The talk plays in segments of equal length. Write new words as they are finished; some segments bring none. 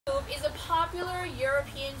Soup is a popular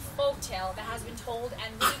European folktale that has been told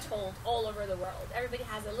and retold all over the world. Everybody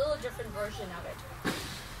has a little different version of it.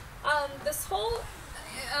 This whole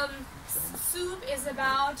soup is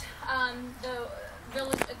about a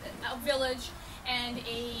village and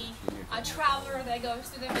a traveler that goes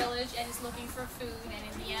through the village and is looking for food, and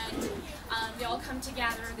in the end, they all come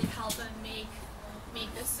together. They help them make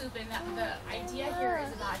the soup, and the idea here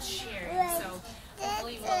is about sharing. So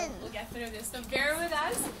hopefully we'll get through this. So bear with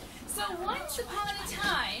us. So once upon a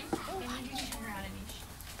time,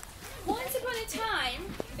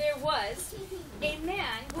 there was a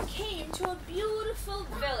man who came to a beautiful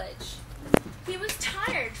village. He was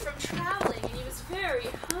tired from traveling and he was very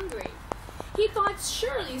hungry. He thought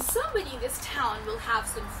surely somebody in this town will have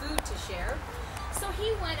some food to share. So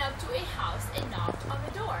he went up to a house and knocked on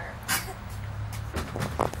the door.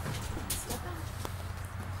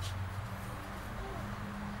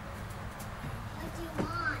 What do you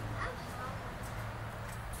want?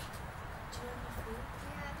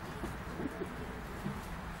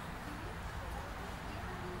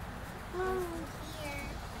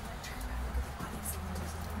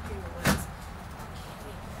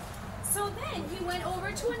 So then he went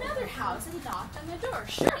over to another house and knocked on the door.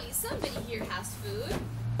 Surely somebody here has food.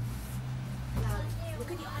 Loud.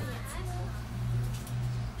 Look at the audience.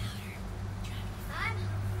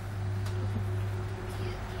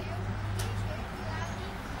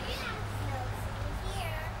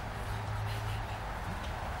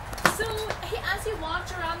 So as he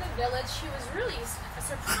walked around the village, he was really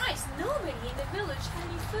surprised. Nobody in the village had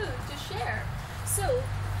any food to share. So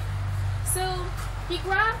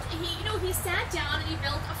he sat down and he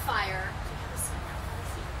built a fire.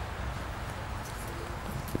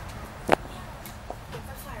 Get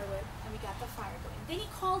the firewood, and we got the fire going. Then he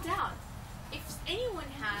called out, if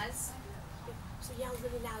anyone has, so yell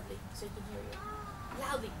really loudly so he can hear you.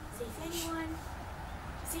 Loudly. Say, if anyone,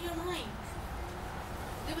 say your line.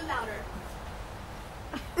 A little bit louder.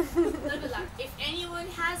 A little bit louder. If anyone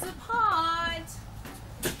has a pot,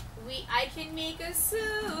 I can make a soup.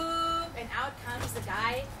 And out comes the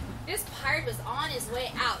guy. This pirate was on his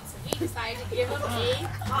way out, so he decided to give him a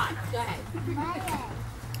pot. Go ahead. Okay,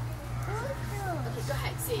 go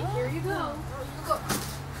ahead. See, here you go. You go.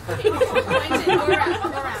 Okay, go around.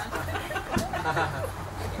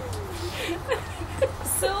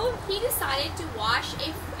 So he decided to wash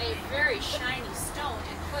a very shiny stone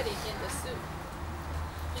and put it in the soup.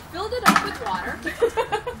 He filled it up with water. Look at the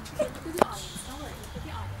audience. Don't worry. Look at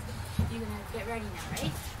the audience. You're going to get ready now,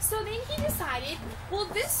 right? So then he decided, well,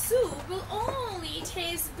 this soup will only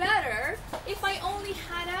taste better if I only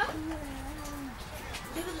had a...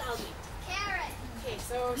 Live it loudly. Carrot. Okay,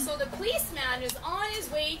 so the policeman was on his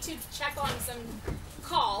way to check on some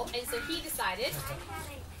call, and so he decided...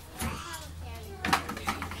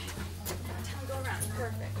 Go around.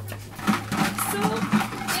 Perfect. So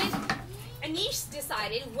then Anish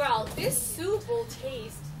decided, well, this soup will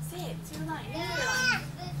taste... Say it. Say your line.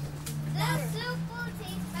 The soup will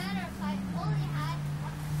taste better if I only had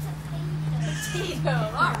Potato.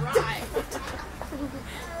 All right.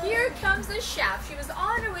 Here comes the chef. She was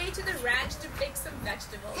on her way to the ranch to pick some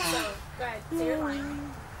vegetables. So go ahead. Say your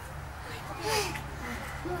line.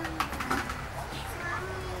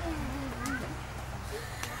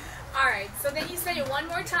 Alright, so then he said it one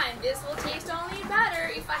more time. This will taste only better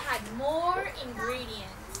if I had more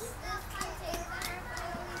ingredients.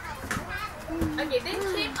 Okay, then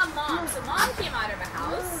came a mom. So mom came out of the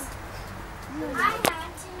house. I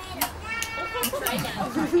have tomato. Okay, try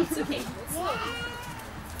now. It's okay. Go slowly.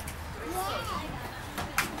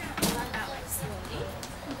 Run that way slowly.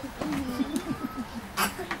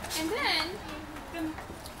 And then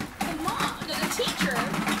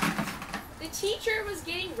the teacher was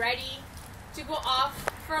getting ready to go off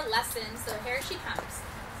for a lesson, so here she comes.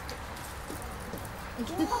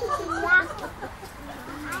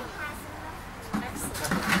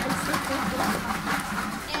 Excellent.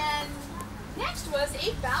 And next was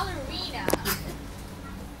a ballerina.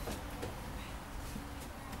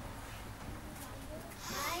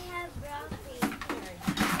 I have broccoli.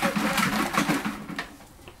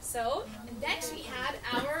 So next we had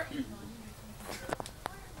our...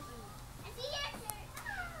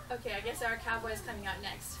 Okay, I guess our cowboy is coming out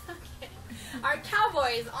next. Okay. Our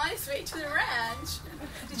cowboy is on his way to the ranch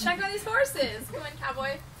to check on his horses. Come on,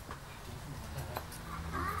 cowboy.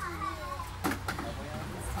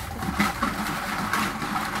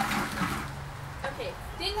 Okay,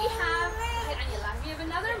 then we have, go ahead, Aniela. We have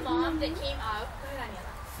another mom that came out. Go ahead,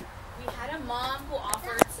 Aniela. We had a mom who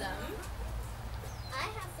offered some. I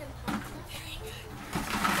have some pasta. Very good.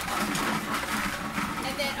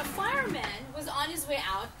 And then a fireman was on on his way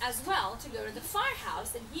out as well to go to the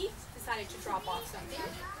firehouse, and he decided to drop off something.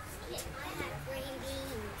 I have green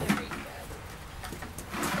beans. Very good.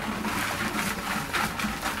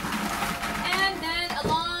 And then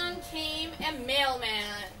along came a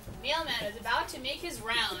mailman. Mailman was about to make his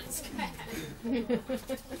rounds.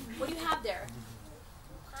 What do you have there?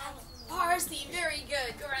 Parsley. Very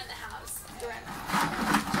good. Go around the house. Go around the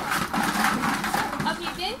house.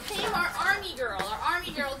 Okay, then came our army girl. Our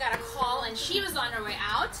army girl got a call, and she was on her way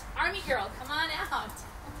out. Army girl, come on out.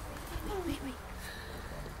 Wait.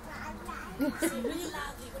 Say really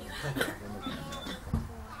loudly. What do you have there?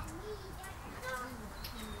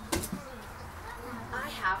 I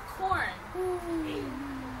have corn.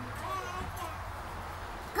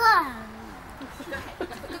 Go ahead.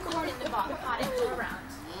 Put the corn in the pot and go around.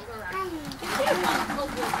 Go around.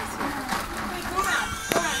 Wait,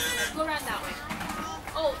 go around that way.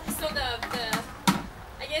 Oh, so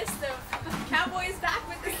I guess the cowboy is back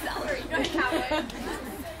with the celery. Go ahead, cowboy.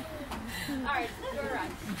 All right, go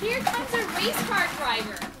around. Here comes a race car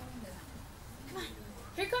driver. Come on.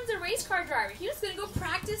 Here comes a race car driver. He was going to go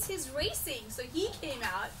practice his racing, so he came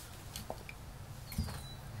out.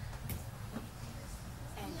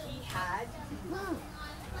 And he had...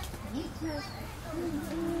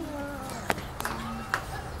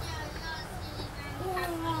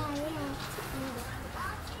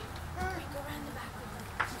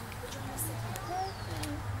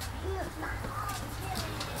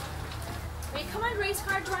 Wait, come on, race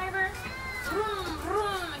car driver. Vroom,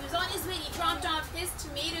 vroom. And he was on his way. He dropped off his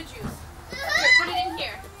tomato juice. Here, put it in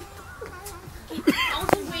here. Okay,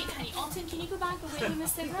 Alton, wait, honey. Alton, can you go back away from the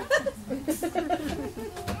cigarette?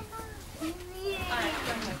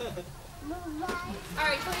 All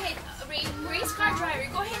right, go ahead. Race car driver,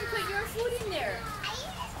 go ahead and put your food in there.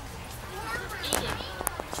 Eat it.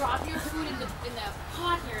 Drop your food in the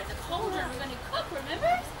pot here, in the cauldron. We're going to cook,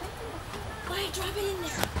 remember? Go ahead, drop it in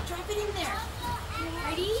there. Drop it in there.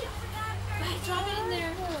 Ready? Go ahead, drop it in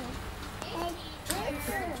there.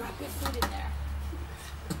 Drop your food in there.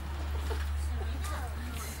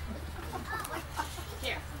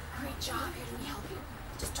 Here. Great job. Here, let me help you.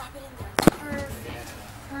 Just drop it in there. Perfect.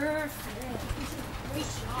 Perfect. Great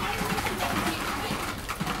job.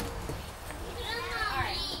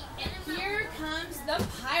 Alright. And here comes the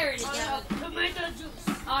pirate again. Tomato juice.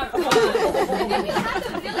 Alright. And then we have the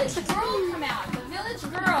village girl come out. The village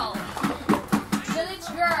girl. Village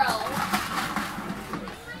girl.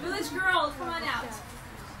 Village girl, come on out.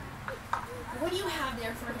 What do you have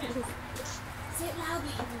there for him? Say it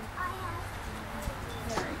loudly.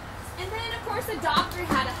 And then, of course, the doctor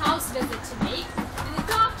had a house visit to make, and the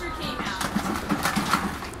doctor came out.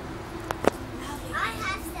 I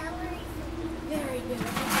have celery. Very good.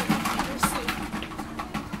 Your soup.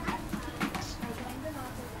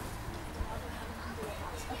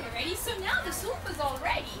 Okay, ready? So now the soup is all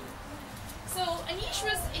ready. So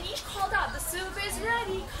Anish called out, the soup is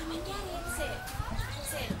ready. Come and get it. Say it.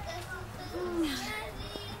 Say it.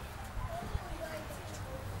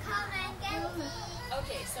 Come and get me.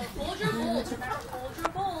 Okay, so hold your bowls. Remember, hold your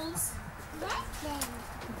bowls.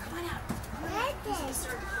 Come on out.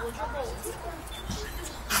 Serve. Hold your bowls.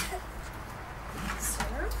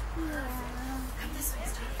 Serve. Come this way.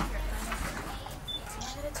 Start here.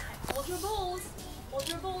 One at a time. Hold your bowls. Hold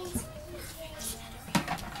your bowls.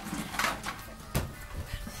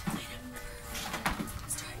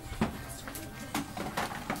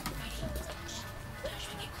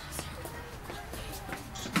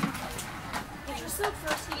 Soup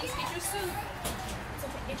first, please. Get your soup. It's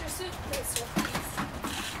okay. Get your soup. Please, please.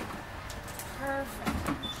 Perfect.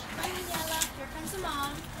 Bye, Daniela. Here comes the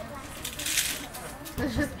mom. Turn around.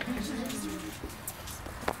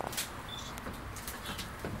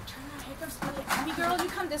 Here comes Army girl. You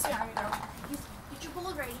come this way, Army girl. Get your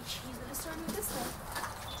bowl ready. She's gonna start with this way.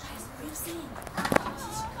 Guys, what are you saying? This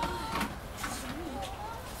is good.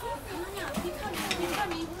 Come on out. Keep coming. Keep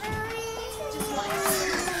coming. Just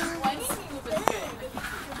one scoop is good.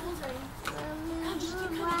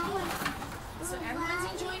 So everyone's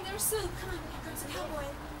enjoying their soup. Come on, here comes the cowboy.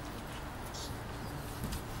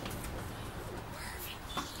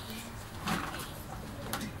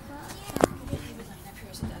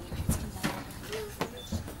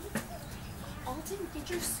 Alton,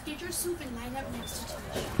 get your soup and line up next to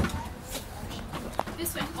Tanisha.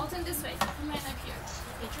 This way, Alton, this way. Come line up here.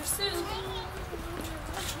 Get your soup.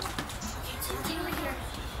 Okay, so get over here.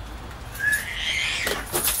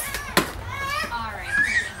 All right.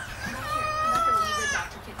 Come back here. Come back here. We'll leave the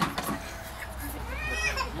doctor kid there for a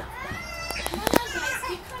second. Come on, guys.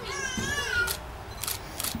 Keep coming. Keep coming.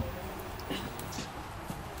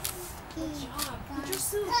 Good job. Get your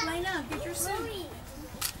soup. Line up. Get your soup.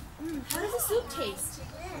 soup taste?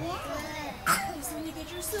 Okay, so when you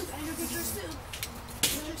get your soup, Andrew, get your soup.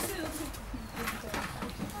 Get your soup.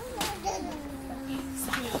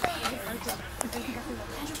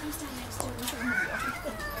 Andrew comes down next to you.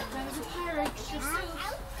 That was a pirate. Get your soup.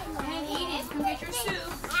 And eat it. Come get your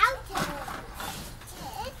soup.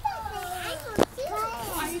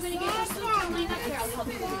 Are you going to get your soup? Come line up here. I'll help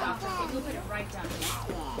you with the doctor. Okay, we'll put it right down here.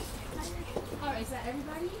 Alright, is that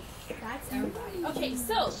everybody? That's everybody. Okay,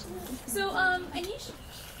 so, Anisha,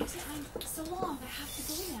 so long, I have to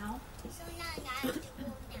go now. So now I have to go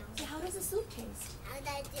now. So how does the soup taste? How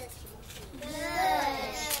does this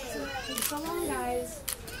So long, guys.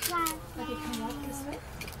 Okay, come walk this way.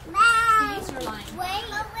 Bye. Finish your line. Wait,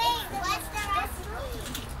 what's the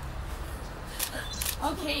recipe?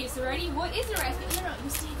 Okay, so ready? What is the recipe? No, you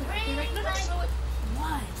stay there. Okay, right? No.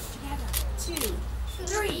 1, together, 2,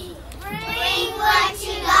 3. Bring what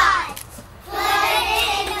you got. Put it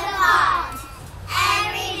in the pot.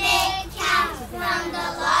 Every day counts from the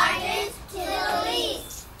largest to the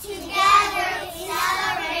least. Together we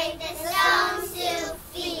celebrate the stone soup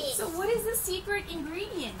feast. So what is the secret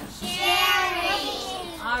ingredient?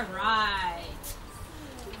 Sharing. All right.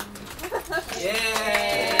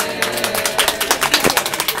 Yay!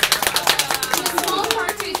 Small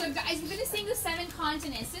part two. So guys, we're going to sing the 7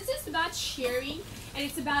 continents. Since it's about sharing and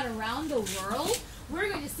it's about around the world, we're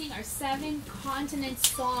going to sing our 7 continent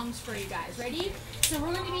songs for you guys. Ready? So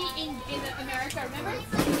we're going to be in America. Remember?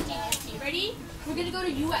 50. Ready? We're going to go to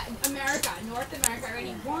US, America, North America.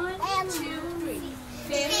 Ready? 1, 2, 3.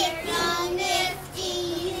 50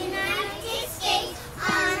 United States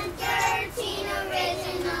on 13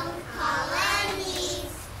 original colonies.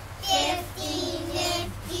 50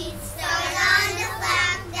 nifty stars on the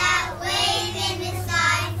flag that wave in the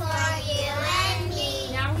sky for you and me.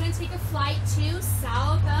 Now we're going to take a flight to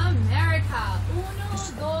South America. 1,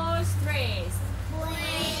 2, 3.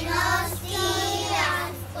 Buenos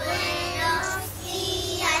dias, buenos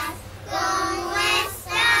dias, ¿cómo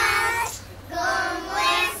estás? ¿Cómo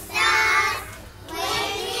estás?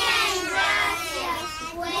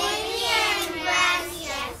 Muy bien,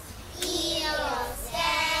 gracias, y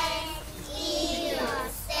usted.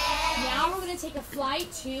 Now we're going to take a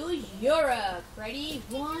flight to Europe. Ready?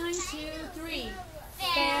 1, 2, 3.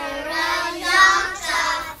 Ferraganta,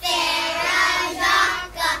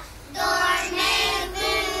 Ferraganta,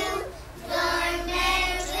 dormez-vous,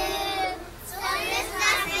 dormez-vous.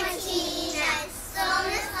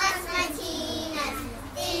 Somos las matinas,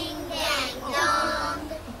 ding dang dong,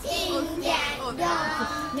 ding dang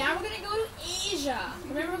dong. Now we're going to go to Asia.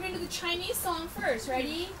 Remember, we're going to do the Chinese song first.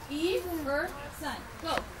 Ready? Eve, Earth, Sun.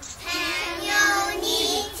 Go. Panyo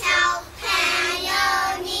ni chao,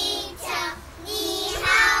 panyo ni chao, ni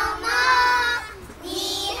hao mo, ni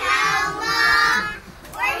hao mo.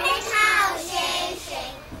 Working how shay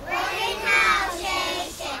shay, working how shay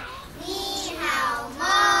shay, ni hao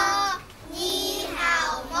mo, ni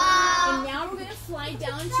hao mo. And now we're going to fly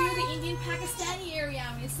down to the Indian-Pakistani area.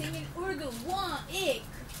 I'm going to sing in Urdu. 1, 1,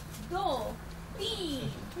 2, 3.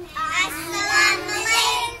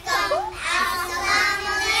 Assalamualaikum,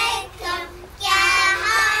 assalamualaikum. Kya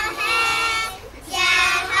haal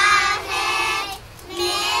hai?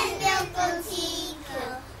 Main bilkul theek hu,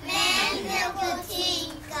 main bilkul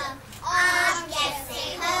theek hu. Aap kaise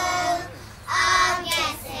ho? Aap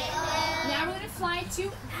kaise ho? Now we're going to fly to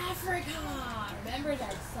Africa. Remember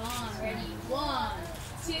that song. Ready? 1,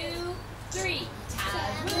 2, 3.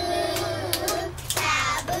 Taboo.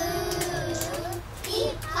 Taboo.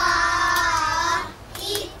 Hip-hop,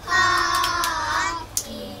 hip-hop.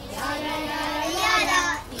 Yada, yada,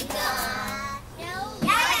 yada, ega.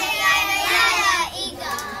 Yada, yada, yada,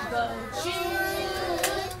 ega. Go choo.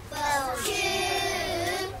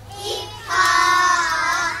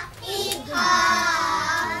 Hip-hop,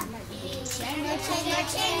 hip-hop. Chenga, Chenga,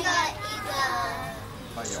 chenga, ega.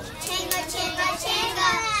 Chenga, chenga, chenga,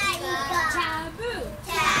 ega. Taboo.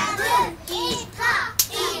 Taboo. Hip-hop,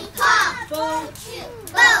 hip-hop. Go.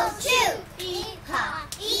 Bo-choo.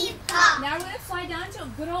 Hip-hop, hip-hop. Now we're going to fly down to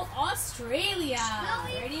good old Australia. No,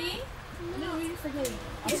 we- Ready? No, we didn't forget it.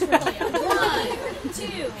 Australia. 1,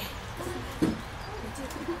 2.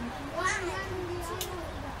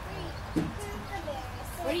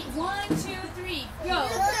 Ready? 1, 2, 3. Go.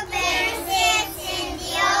 Kookaburra sits in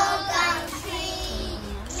the old gum tree.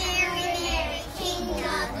 Merry, merry king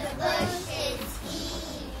of the bushes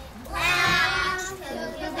he. Laugh,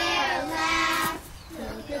 Kookaburra, laugh.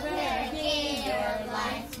 Kookaburra, gay your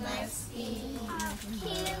life must be.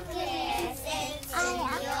 Kookaburra sits in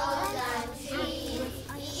the old gum tree.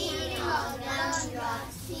 Eating all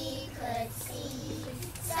gumdrops he could see.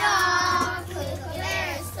 Stop,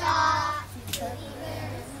 Kookaburra, stop.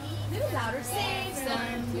 Louder, sing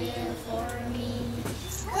some. for me.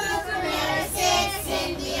 Kookaburra sits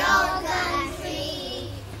in the old gum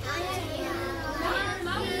tree.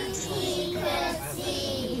 He could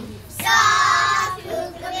see. Soft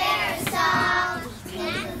Kookaburra song.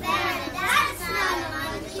 Kookaburra, that's not a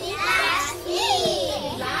monkey, that's me.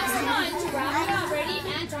 Last one to wrap it up. Ready?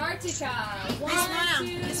 Antarctica. One,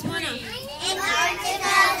 two, three.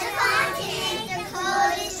 Antarctica, the continent, the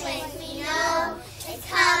coldest place we know. It's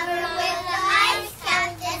covered with the ice cap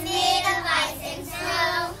that's made of ice and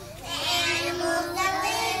snow. The animals that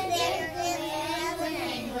live there live the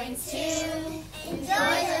penguins too.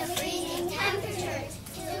 Enjoy the freezing temperatures,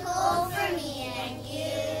 too cold for me and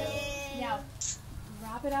you. Now,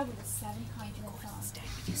 wrap it up with a 7 continent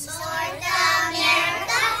song. North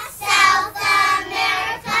America, South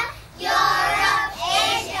America, Europe,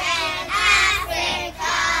 Asia, and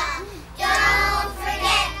Africa. Don't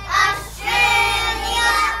forget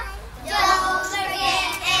Australia. Don't forget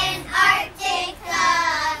Antarctica.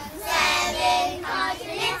 7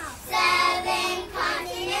 continents, 7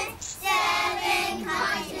 continents, 7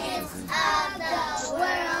 continents of the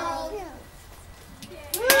world.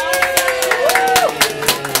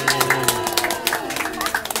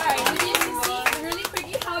 Alright, we need to see really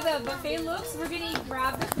quickly how the buffet looks. We're going to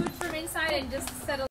grab the food from inside and just settle.